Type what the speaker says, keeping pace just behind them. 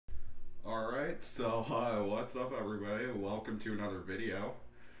Alright, so what's up everybody? Welcome to another video.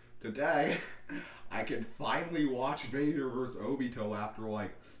 Today, I can finally watch Vader vs. Obito after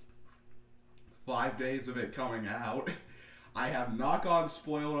like 5 days of it coming out. I have not gotten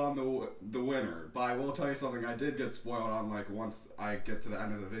spoiled on the winner, but I will tell you something, I did get spoiled on like once I get to the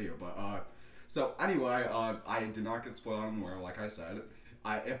end of the video, but so anyway, I did not get spoiled on the winner, like I said.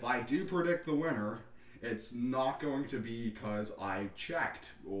 If I do predict the winner, it's not going to be because I checked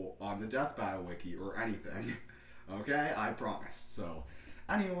on the Death Battle wiki or anything. Okay? I promise. So,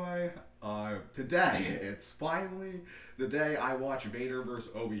 anyway, today, it's finally the day I watch Vader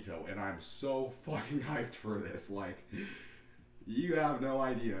vs. Obito, and I'm so fucking hyped for this. Like, you have no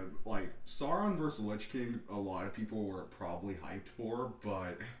idea. Like, Sauron vs. Lich King, a lot of people were probably hyped for,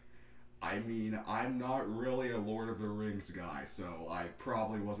 but I mean, I'm not really a Lord of the Rings guy, so I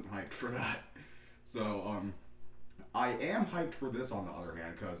probably wasn't hyped for that. So, I am hyped for this on the other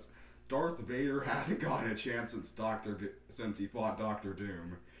hand, because Darth Vader hasn't gotten a chance since he fought Doctor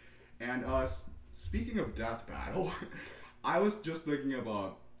Doom. And, speaking of Death Battle, I was just thinking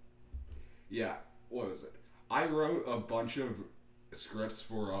about, what was it? I wrote a bunch of scripts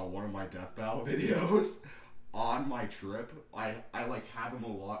for, one of my Death Battle videos on my trip. I like, have them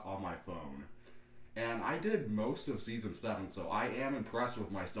a lot on my phone. And I did most of Season 7, so I am impressed with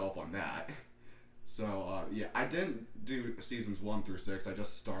myself on that. So, yeah, I didn't do Seasons 1 through 6, I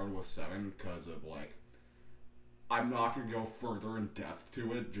just started with 7, because of, like, I'm not going to go further in depth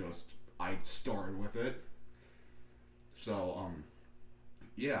to it, just, I started with it. So,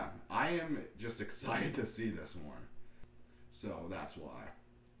 yeah, I am just excited to see this one. So, that's why.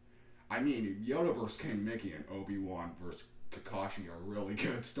 I mean, Yoda vs. King Mickey and Obi-Wan vs. Kakashi are really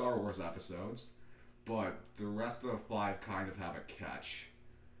good Star Wars episodes, but the rest of the 5 kind of have a catch.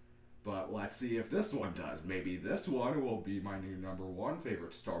 But let's see if this one does. Maybe this one will be my new #1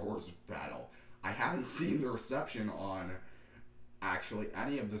 favorite Star Wars battle. I haven't seen the reception on actually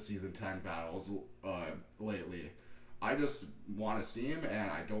any of the Season 10 battles lately. I just want to see him,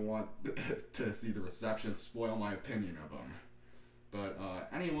 and I don't want to see the reception spoil my opinion of him. But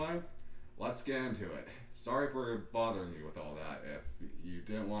anyway, let's get into it. Sorry for bothering you with all that. If you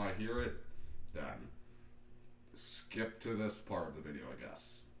didn't want to hear it, then skip to this part of the video, I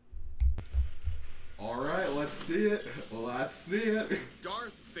guess. Alright, let's see it. Let's see it.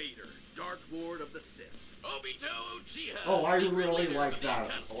 Darth Vader, Dark Lord of the Sith. Obito Uchiha. Oh, I really like that.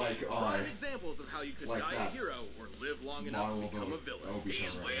 Like, prime examples of how you could like die a hero or live long enough to become a villain.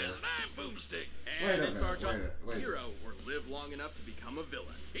 He's Wiz and I'm Boomstick. And it's our job, hero or live long enough to become a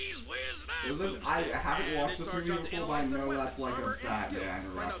villain. He's Wiz and I'm Boomstick. I haven't watched this movie before, but I know that's like a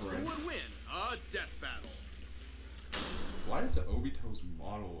Batman reference. Who would win a death battle? Why does Obito's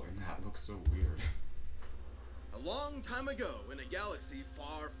model in that look so weird? A long time ago, in a galaxy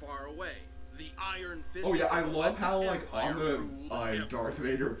far, far away, the Iron Fist. Oh yeah, I love how like on the Darth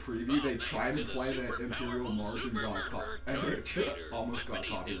Vader preview they tried to play the Imperial March and almost got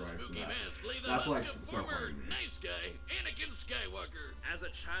copyrighted for that. That's like so funny. Nice guy, Anakin Skywalker. As a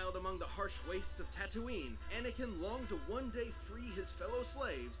child among the harsh wastes of Tatooine, Anakin longed to one day free his fellow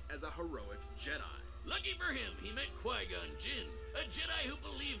slaves as a heroic Jedi. Lucky for him, he met Qui-Gon Jinn, a Jedi who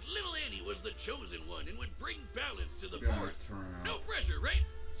believed little Annie was the chosen one and would bring balance to the Force. No pressure, right?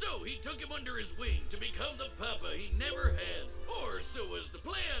 So he took him under his wing to become the papa he never had. Or so was the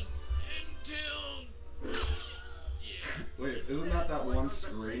plan, until... Yeah. Wait, isn't that one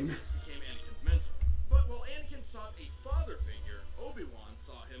screen? Became Anakin's mentor. But while Anakin sought a father figure, Obi-Wan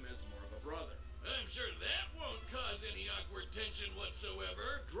saw him as more of a brother. I'm sure that won't cause any awkward tension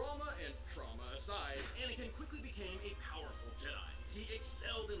whatsoever. Drama and trauma aside, Anakin quickly became a powerful Jedi. He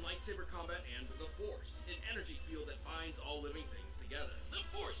excelled in lightsaber combat and the Force, an energy field that binds all living things together. The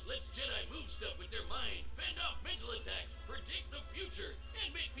Force lets Jedi move stuff with their mind, fend off mental attacks, predict the future, and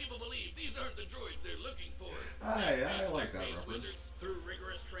make people believe these aren't the droids they're looking for. I like that reference. Through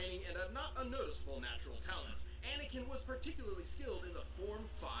rigorous training and a not unnoticeable natural talent, Anakin was particularly skilled in the Form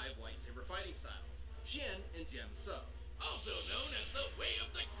 5 lightsaber fighting styles, Jian and Jian So. Also known as the Way of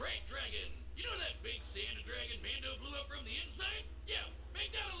the Great Dragon. You know that big sand dragon Mando blew up from the inside? Yeah,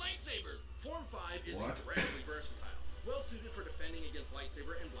 make that a lightsaber. Form 5 is incredibly versatile, well suited for defending against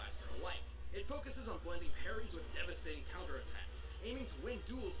lightsaber and blaster alike. It focuses on blending parries with devastating counterattacks, aiming to win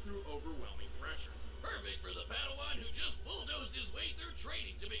duels through overwhelming pressure. Perfect for the Padawan who just bulldozed his way through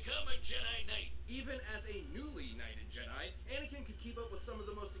training to become a Jedi Knight. Even as a newly knighted Jedi, Anakin could keep up with some of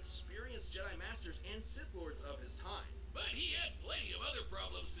the most experienced Jedi Masters and Sith Lords of his time. But he had plenty of other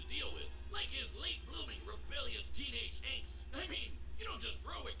problems to deal with, like his late-blooming, rebellious teenage angst. I mean, you don't just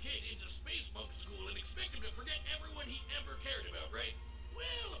throw a kid into space monk school and expect him to forget everyone he ever cared about, right?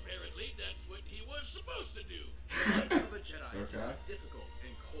 Well, apparently that's what Okay. Difficult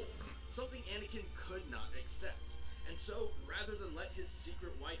and cold, something Anakin could not accept. And so, rather than let his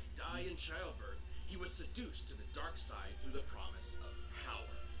secret wife die in childbirth, he was seduced to the dark side through the promise of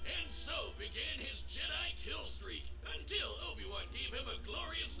power. And so began his Jedi kill streak, until Obi-Wan gave him a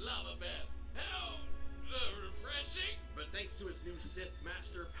glorious lava bath. How refreshing! But thanks to his new Sith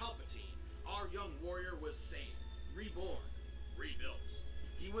Master Palpatine, our young warrior was saved, reborn, rebuilt.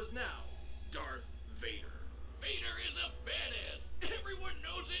 He was now Darth Vader. Vader is a badass. Everyone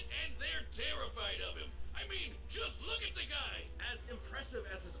knows it, and they're terrified of him. I mean, just look at the guy. As impressive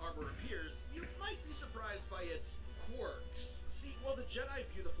as his armor appears, you might be surprised by its quirks. See, while the Jedi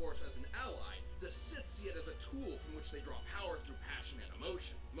view the Force as an ally, the Sith see it as a tool from which they draw power through passion and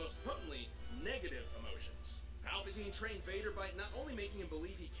emotion. Most potently, negative emotions. Palpatine trained Vader by not only making him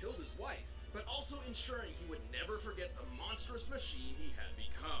believe he killed his wife, but also ensuring he would never forget the monstrous machine he had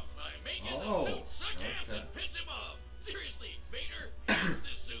become. By making the suit suck ass and piss him off. Seriously, Vader hates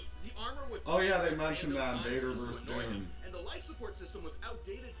this suit. The armor would... Oh yeah, they mentioned that in Vader vs. Doom. And the life support system was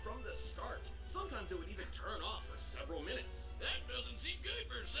outdated from the start. Sometimes it would even turn off for several minutes. That doesn't seem good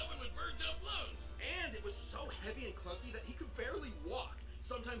for someone with burnt up lungs. And it was so heavy and clunky that he could barely walk,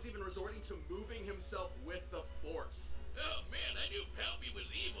 sometimes even resorting to moving himself with the Force. Oh man, I knew Palpy was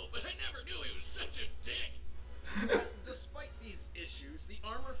evil, but I never knew he was such a dick. Well, despite these issues, the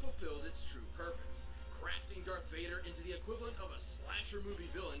armor fulfilled its true purpose, crafting Darth Vader into the equivalent of a slasher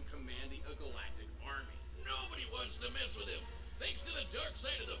movie villain commanding a galactic army. Nobody wants to mess with him. Thanks to the dark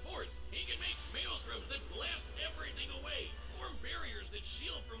side of the Force, he can make maelstroms that blast everything away, form barriers that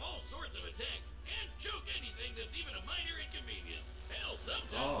shield from all sorts of attacks, and choke anything that's even a minor inconvenience. Hell,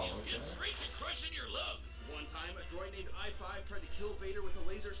 sometimes he skips straight to crushing your lungs. One time, a droid named I-5 tried to kill Vader with a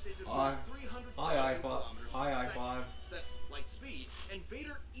laser stated to move 300,000 kilometers per second. That's light speed, and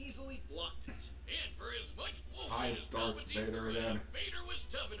Vader easily blocked it. And for as much bullshit as Palpatine threw at him, Vader was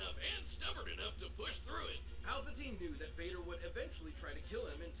tough enough and stubborn enough to push through it. Palpatine knew that Vader would eventually try to kill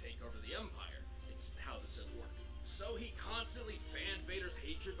him and take over the Empire. It's how the Sith work. So he constantly fanned Vader's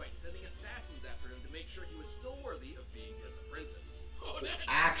hatred by sending assassins after him to make sure he was still worthy of being his apprentice. Oh,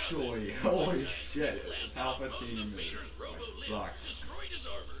 actually, holy shit, Palpatine sucks. Destroyed his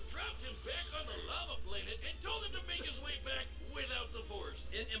armor, dropped him back on the lava planet, and told him to make his way back without the Force.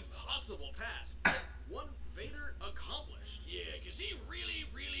 An impossible task, one Vader accomplished. Yeah, because he really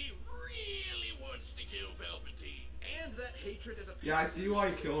wants to kill Palpatine. And that hatred is a... Yeah, I see why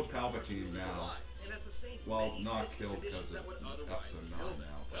he killed Palpatine now. And has sustained well, many not Sith killed because conditions that of would otherwise episode 9 kill them.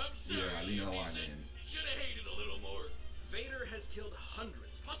 now, but I'm sorry, yeah, you know what I mean. Should have hated a little more. Vader has killed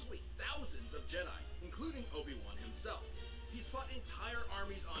hundreds, possibly thousands of Jedi, including Obi-Wan himself. He's fought entire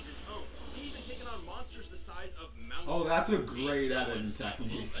armies on his own. He even taken on monsters the size of mountains. Oh, that's a great editing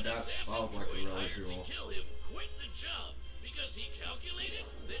technique. That was like really cool. To kill him, quit the job because he calculated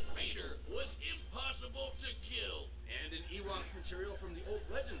that Vader was impossible to kill. And in Ewok's material from the old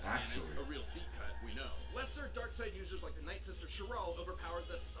Legends canon, a real deep cut, we know, lesser dark-side users like the Night Sister Shirral overpowered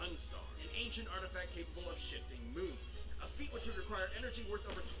the Sunstar, an ancient artifact capable of shifting moons. A feat which would require energy worth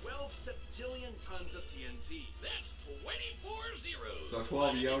over 12 septillion tons of TNT. That's 24 zeros. So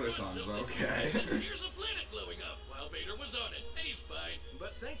 12 Yoda tons, okay. Here's a planet glowing up while Vader was on it, and he's fine.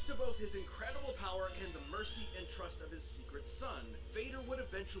 But thanks to both his incredible power and the mercy and trust of his secret son, Vader would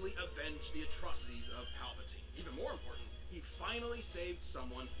eventually avenge the atrocities of Palpatine. Even more important, he finally saved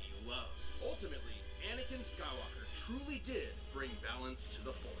someone he loved. Ultimately, Anakin Skywalker truly did bring balance to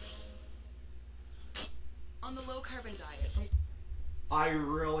the Force. On the low-carbon diet from... I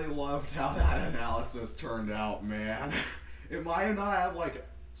really loved how that analysis turned out, man. It might not have, like,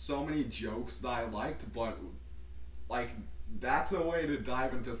 so many jokes that I liked, but, like, that's a way to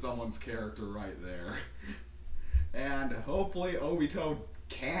dive into someone's character right there. And hopefully Obito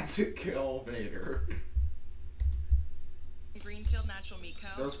can't kill Vader. Greenfield Natural Meat Co.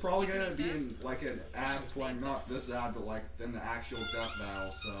 There's probably gonna be, like, an ad playing, not this ad, but, like, in the actual Death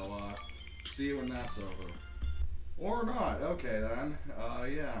Battle, so, see you when that's over. Or not. Okay, then.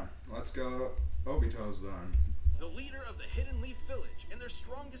 Yeah. Let's go. Obito's done. The leader of the Hidden Leaf Village and their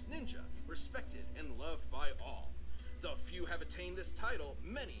strongest ninja, respected and loved by all. Though few have attained this title,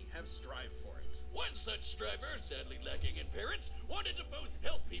 many have strived for it. One such striver, sadly lacking in parents, wanted to both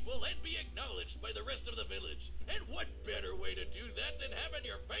help people and be acknowledged by the rest of the village. And what better way to do that than having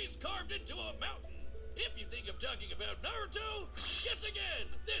your face carved into a mountain? If you think I'm talking about Naruto, guess again!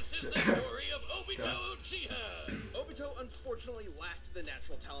 This is the story of Obito Uchiha! Obito unfortunately lacked the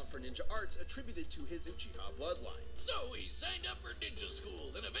natural talent for ninja arts attributed to his Uchiha bloodline. So he signed up for ninja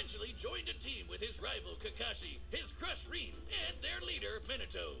school and eventually joined a team with his rival Kakashi, his crush Rin, and their leader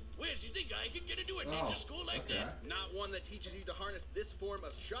Minato. Where'd you think I could get into a ninja school like that. Not one that teaches you to harness this form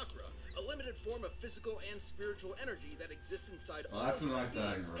of chakra, a limited form of physical and spiritual energy that exists inside all that's a human nice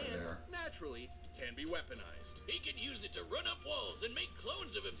thing beings right and, there. naturally, can be weaponized. He can use it to run up walls and make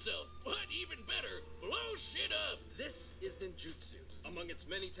clones of himself, but even better, blow shit up. This is ninjutsu. Among its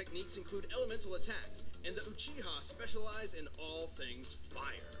many techniques include elemental attacks, and the Uchiha specialize in all things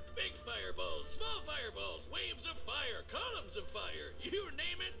fire. Big fireballs, small fireballs, waves of fire, columns of fire, you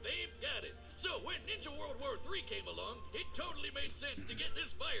name it, they've got it. So when Ninja World War III came along, it totally made sense to get this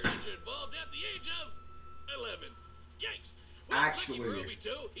fire ninja involved at the age of 11. Yikes! Well, Actually, lucky for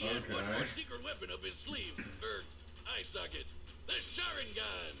Obito, he had one more secret weapon up his sleeve, eye socket, the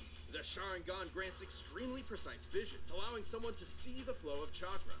Sharingan. The Sharingan grants extremely precise vision, allowing someone to see the flow of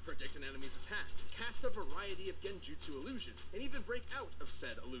chakra, predict an enemy's attacks, cast a variety of genjutsu illusions, and even break out of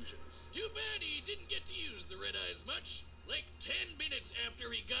said illusions. Too bad he didn't get to use the red eyes much. Like 10 minutes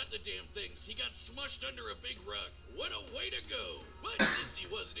after he got the damn things, he got smushed under a big rock. What a way to go! But since he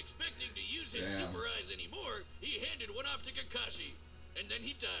wasn't expecting to use his super eyes anymore, he handed one off to Kakashi. And then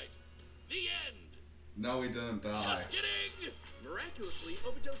he died. The end! No, he didn't die. Just kidding! Miraculously,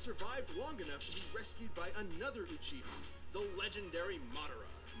 Obito survived long enough to be rescued by another Uchiha, the legendary Madara.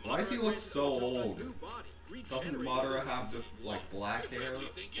 Why does he look so old? Doesn't Regenerated Madara have just like black hair?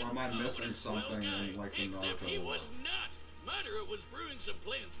 Or am I missing something in like the Except he Naruto was not! Madara was brewing some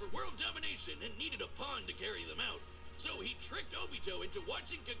plans for world domination and needed a pawn to carry them out. So he tricked Obito into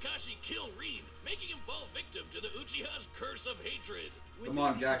watching Kakashi kill Rin, making him fall victim to the Uchiha's curse of hatred. Come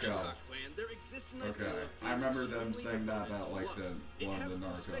on, Gecko. Okay, I remember them saying that about like the one of the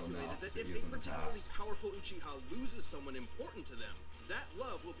Naruto Nazis in the past. Powerful Uchiha loses someone important to them, that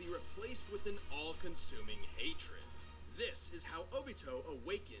love will be replaced with an all-consuming hatred. This is how Obito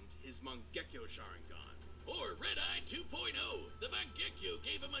awakened his Mangekyo Sharingan. Or Red Eye 2.0. The Mangekyo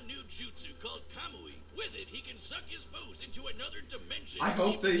gave him a new jutsu called Kamui. With it, he can suck his foes into another dimension. I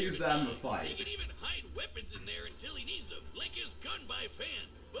hope they use that in the fight. He can even hide weapons in there until he needs them, like his gun by fan.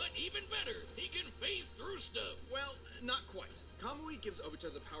 But even better, he can phase through stuff. Well, not quite. Kamui gives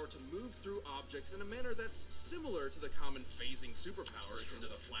Obito the power to move through objects in a manner that's similar to the common phasing superpower akin to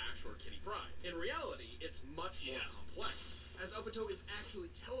the Flash or Kitty Pryde. In reality, it's much more complex, as Obito is actually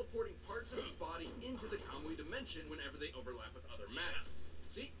teleporting parts of his body into the Kamui dimension whenever they overlap with other matter.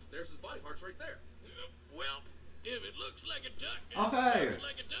 See, there's his body parts right there. Well, if it looks like a duck, hey! looks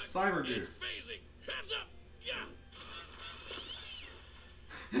like a duck, Cyber it's Goose. phasing. Hands up! Yeah!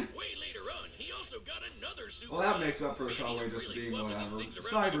 Way later on, he also got another super. Well, that makes up for the color just being whatever.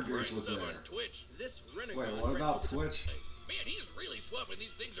 Cyber Goose was there. This Renegon Wait, what about Twitch? Man, he's really swapping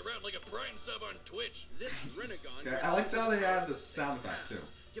these things around like a Prime sub on Twitch. This Renegon. Okay, I like how they added the sound effect too.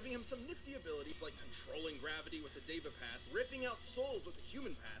 Giving him some nifty abilities like controlling gravity with the Deva Path, ripping out souls with the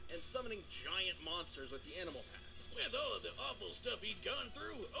human path, and summoning giant monsters with the animal path. With all of the awful stuff he'd gone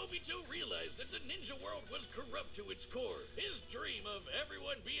through, Obito realized that the ninja world was corrupt to its core. His dream of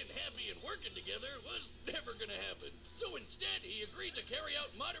everyone being happy and working together was never gonna happen. So instead, he agreed to carry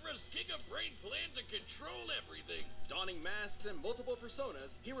out Madara's giga-brain plan to control everything. Donning masks and multiple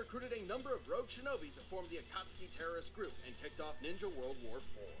personas, he recruited a number of rogue shinobi to form the Akatsuki terrorist group and kicked off Ninja World War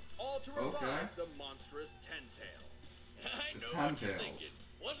IV. All to revive the monstrous Ten Tails. I know what you're thinking.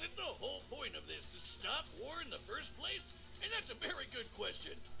 Wasn't the whole point of this to stop war in the first place? And that's a very good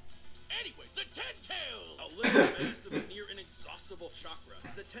question. Anyway, the Ten Tails! A little massive and near inexhaustible chakra,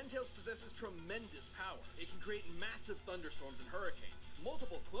 the Ten Tails possesses tremendous power. It can create massive thunderstorms and hurricanes,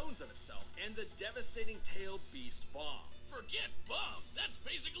 multiple clones of itself, and the devastating tailed beast bomb. Forget bomb! That's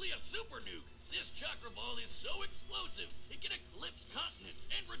basically a super nuke! This chakra ball is so explosive, it can eclipse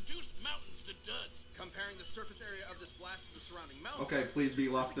continents and reduce mountains to dust. Comparing the surface area of this blast to the surrounding mountains, okay, please be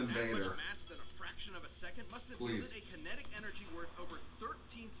less than Vader. Much mass than a fraction of a second must have yielded a kinetic energy worth over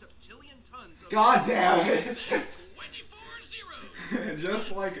 13 septillion tons of. God damn it! 24 zeros! just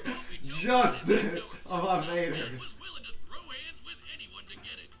about Vader's. Was willing to throw hands with anyone to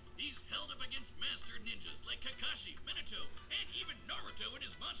get it. He's held up against master ninjas like Kakashi, Minato, and even Naruto in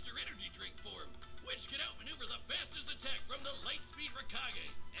his monster energy drink form, which can outmaneuver the fastest attack from the Lightspeed Raikage.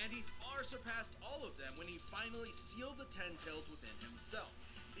 And he far surpassed all of them when he finally sealed the Ten Tails within himself,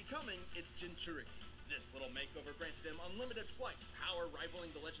 becoming its Jinchuriki. This little makeover granted him unlimited flight, power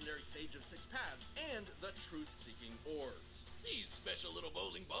rivaling the legendary Sage of Six Paths, and the truth-seeking orbs. These special little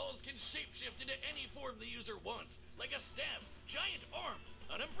bowling balls can shapeshift into any form the user wants, like a staff, giant arms,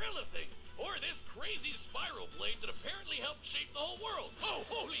 an umbrella thing, or this crazy spiral blade that apparently helped shape the whole world. Oh,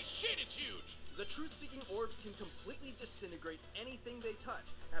 holy shit, it's huge! The truth-seeking orbs can completely disintegrate anything they touch,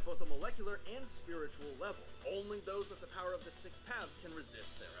 at both a molecular and spiritual level. Only those with the power of the Six Paths can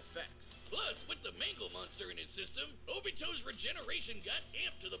resist their effects. Plus, with the Mangle monster in his system, Obito's regeneration got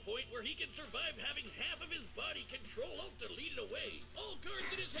amped to the point where he can survive having half of his body control Alt to lead it away. All cards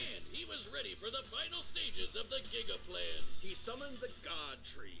in his hand, he was ready for the final stages of the Giga Plan. He summoned the God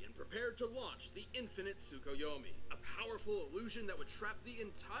Tree and prepared to launch the Infinite Tsukuyomi, a powerful illusion that would trap the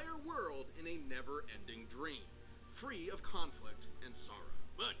entire world in a never-ending dream, free of conflict and sorrow.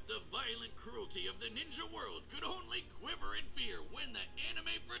 But the violent cruelty of the ninja world could only quiver in fear when the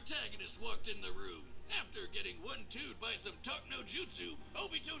anime protagonist walked in the room. After getting one-two'd by some talk no jutsu,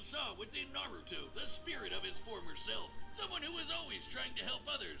 Obito saw within Naruto the spirit of his former self, someone who was always trying to help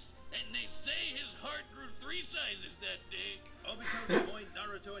others. And they'd say his heart grew 3 sizes that day. Obito joined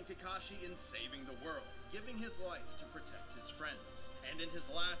Naruto and Kakashi in saving the world, giving his life to protect his friends. And in his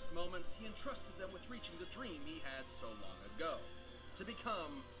last moments, he entrusted them with reaching the dream he had so long ago, to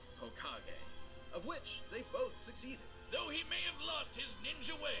become Hokage, of which they both succeeded. Though he may have lost his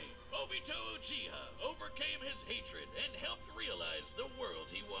ninja way, Obito Uchiha overcame his hatred and helped realize the world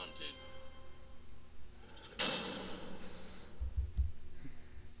he wanted.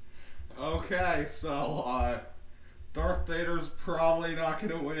 Okay, so, Darth Vader's probably not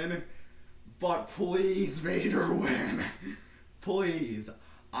gonna win, but please, Vader, win. Please.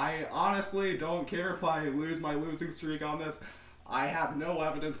 I honestly don't care if I lose my losing streak on this. I have no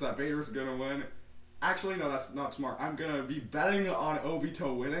evidence that Vader's gonna win. Actually, no, that's not smart. I'm gonna be betting on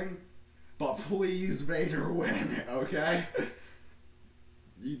Obito winning, but please, Vader, win, okay?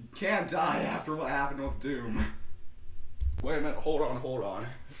 You can't die after what happened with Doom. Wait a minute, hold on.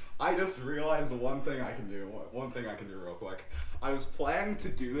 I just realized one thing I can do real quick. I was planning to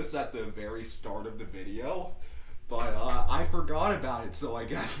do this at the very start of the video, but I forgot about it, so I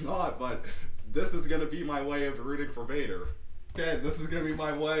guess not, but this is gonna be my way of rooting for Vader. Okay, this is gonna be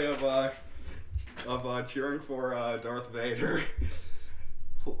my way of cheering for Darth Vader.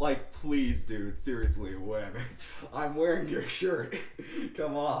 Like, please, dude, seriously, win. I'm wearing your shirt.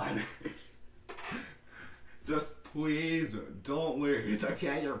 Come on. Just please don't lose,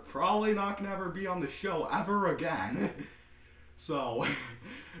 okay? You're probably not gonna ever be on the show ever again. So,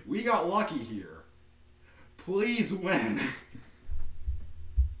 we got lucky here. Please win.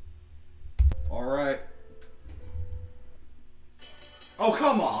 Alright. Oh,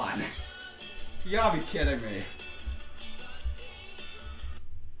 come on! You gotta be kidding me.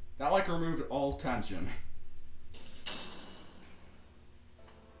 That, like, removed all tension.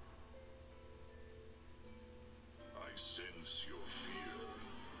 I sense your fear,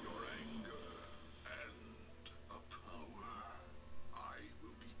 your anger, and a power. I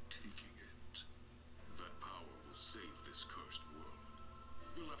will be taking it. That power will save this cursed world.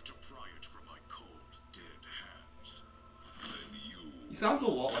 You'll have to pry it from my cold, dead hands. Then you... He sounds a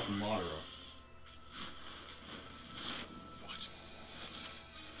lot like Madara. What?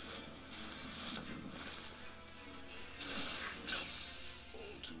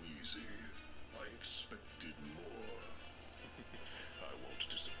 All too easy. I expected more. I won't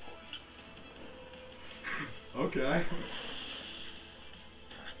disappoint. Okay.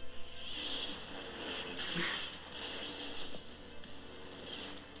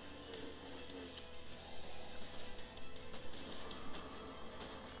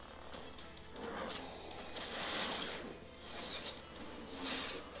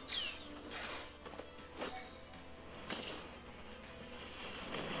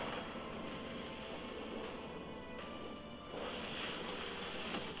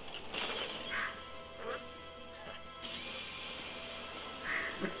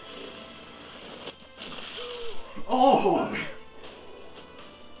 Oh!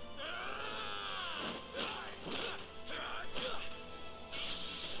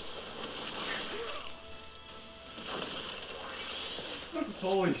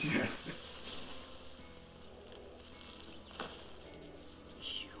 Holy shit.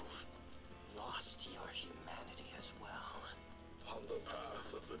 You've lost your humanity as well. On the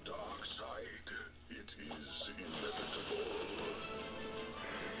path of the dark side, it is inevitable.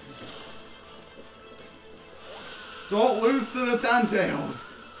 Don't lose to the Ten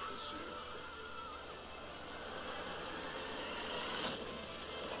Tails!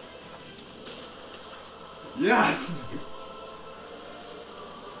 Yes!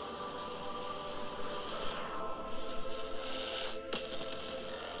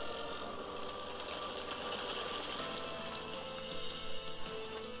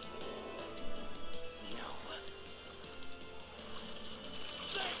 No.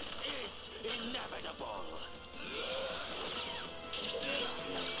 This is inevitable.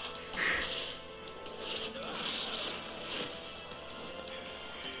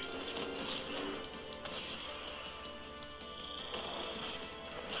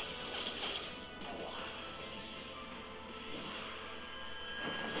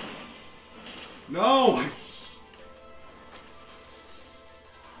 No!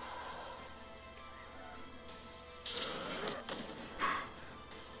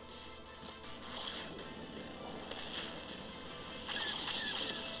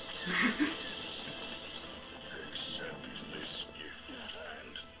 Accept this gift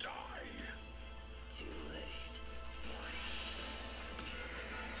and die. Too late.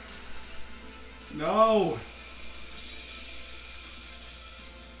 No!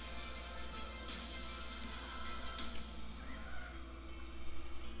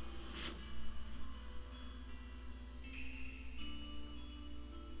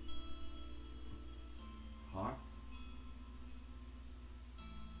 Huh?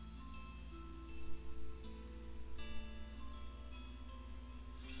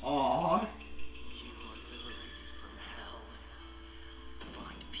 Aww. You are liberated from hell.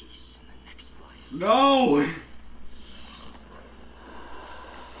 Find peace in the next life. No!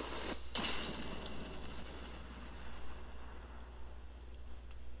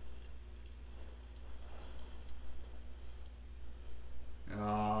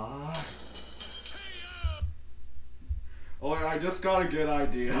 Ah. Oh, I just got a good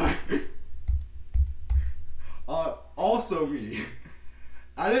idea. Also me.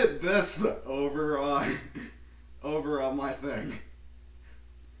 Edit this over, my thing.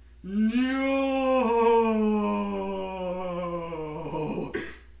 No!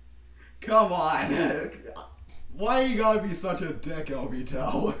 Come on. Why you gotta be such a dick,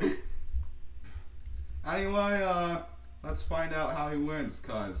 Obito? Anyway, let's find out how he wins,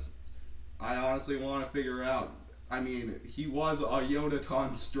 cause I honestly want to figure out. I mean, he was a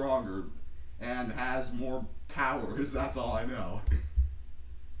Yoda-ton stronger and has more powers, that's all I know.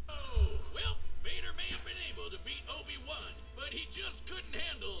 Oh, well, Vader may have been able to beat Obi-Wan, but he just couldn't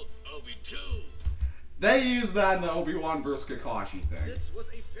handle Obi-2. They used that in the Obi-Wan vs. Kakashi thing. This was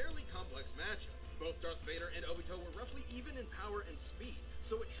a fairly complex matchup. Both Darth Vader and Obito were roughly even in power and speed,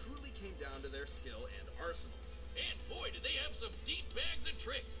 so it truly came down to their skill and arsenals. And boy, did they have some deep bags of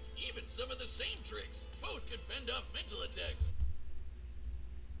tricks. Even some of the same tricks. Both could fend off mental attacks.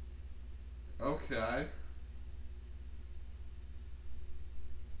 Okay.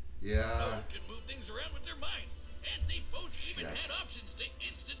 Yeah. Both could move things around with their minds. And they both even Shit. had options to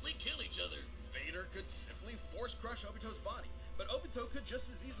instantly kill each other. Vader could simply force crush Obito's body, but Obito could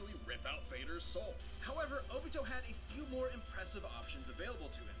just as easily rip out Vader's soul. However, Obito had a few more impressive options available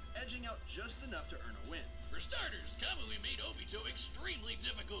to him, edging out just enough to earn a win. For starters, Kamui made Obito extremely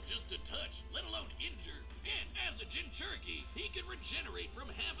difficult just to touch, let alone injure. And as a Jinchuriki, he could regenerate from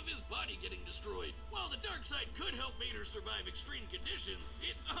half of his body getting destroyed. While the dark side could help Vader survive extreme conditions,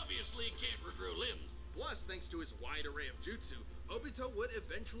 it obviously can't regrow limbs. Plus, thanks to his wide array of jutsu, Obito would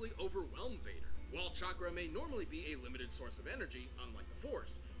eventually overwhelm Vader. While chakra may normally be a limited source of energy, unlike the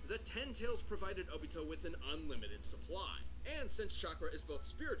Force, the Ten Tails provided Obito with an unlimited supply. And since chakra is both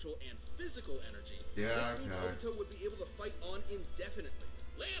spiritual and physical energy, this means Obito would be able to fight on indefinitely.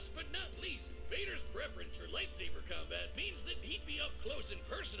 Last but not least, Vader's preference for lightsaber combat means that he'd be up close and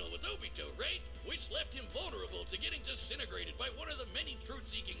personal with Obito, right? Which left him vulnerable to getting disintegrated by one of the many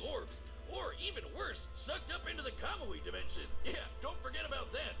truth-seeking orbs. Or even worse, sucked up into the Kamui dimension. Yeah, don't forget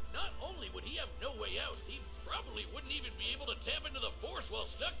about that. Not only would he have no way out, he probably wouldn't even be able to tap into the Force while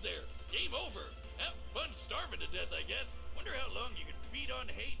stuck there. Game over. Have fun starving to death, I guess. Wonder how long you can feed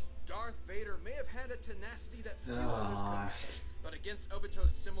on hate. Darth Vader may have had a tenacity that few others could match, but against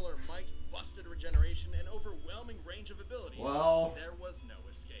Obito's similar might, busted regeneration, and overwhelming range of abilities, there was no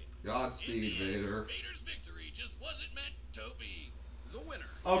escape. Godspeed, Vader. Vader's victory just wasn't meant to be. The winner.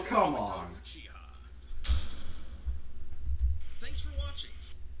 Oh, come Obito on. Uchiha. Thanks for watching.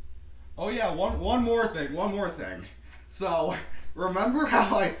 Oh yeah, one more thing. So, remember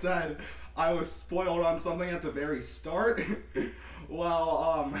how I said I was spoiled on something at the very start?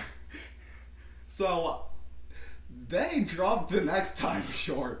 Well, so they dropped the next time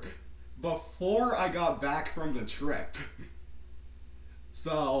short before I got back from the trip.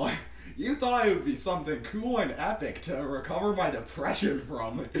 So, you thought it would be something cool and epic to recover my depression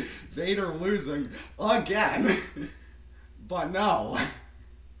from Vader losing again. But no.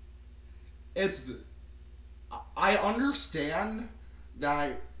 I understand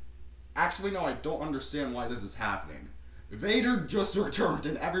that actually, no, I don't understand why this is happening. Vader just returned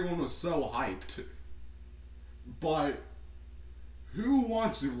and everyone was so hyped. But who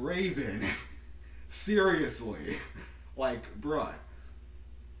wants Raven? Seriously. Like, bruh.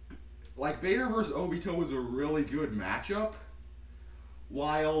 Like, Vader vs. Obito was a really good matchup,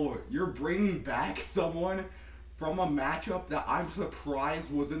 while you're bringing back someone from a matchup that I'm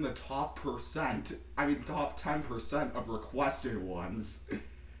surprised was in the top 10% of requested ones.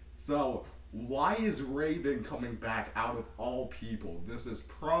 So, Why is Raven coming back out of all people? This is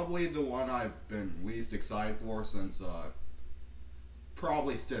probably the one I've been least excited for since,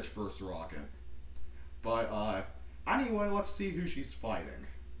 probably Stitch vs. Rocket. But, anyway, let's see who she's fighting.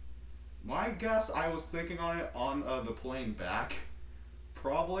 My guess, I was thinking on it on, the plane back.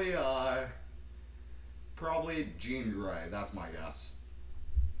 Probably Jean Grey, that's my guess.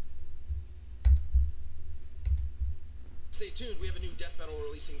 Stay tuned, we have a new Death Battle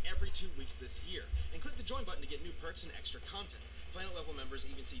releasing every 2 weeks this year. And click the join button to get new perks and extra content. Planet level members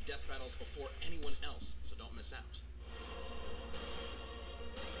even see Death Battles before anyone else, so don't miss out.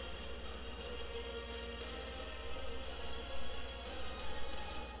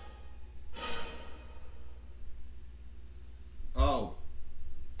 Oh.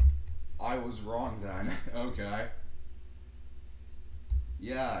 I was wrong then. Okay.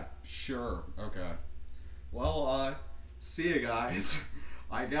 Yeah, sure. Okay. Well, see you guys.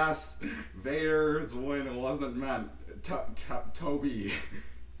 I guess Vader's win wasn't meant to be.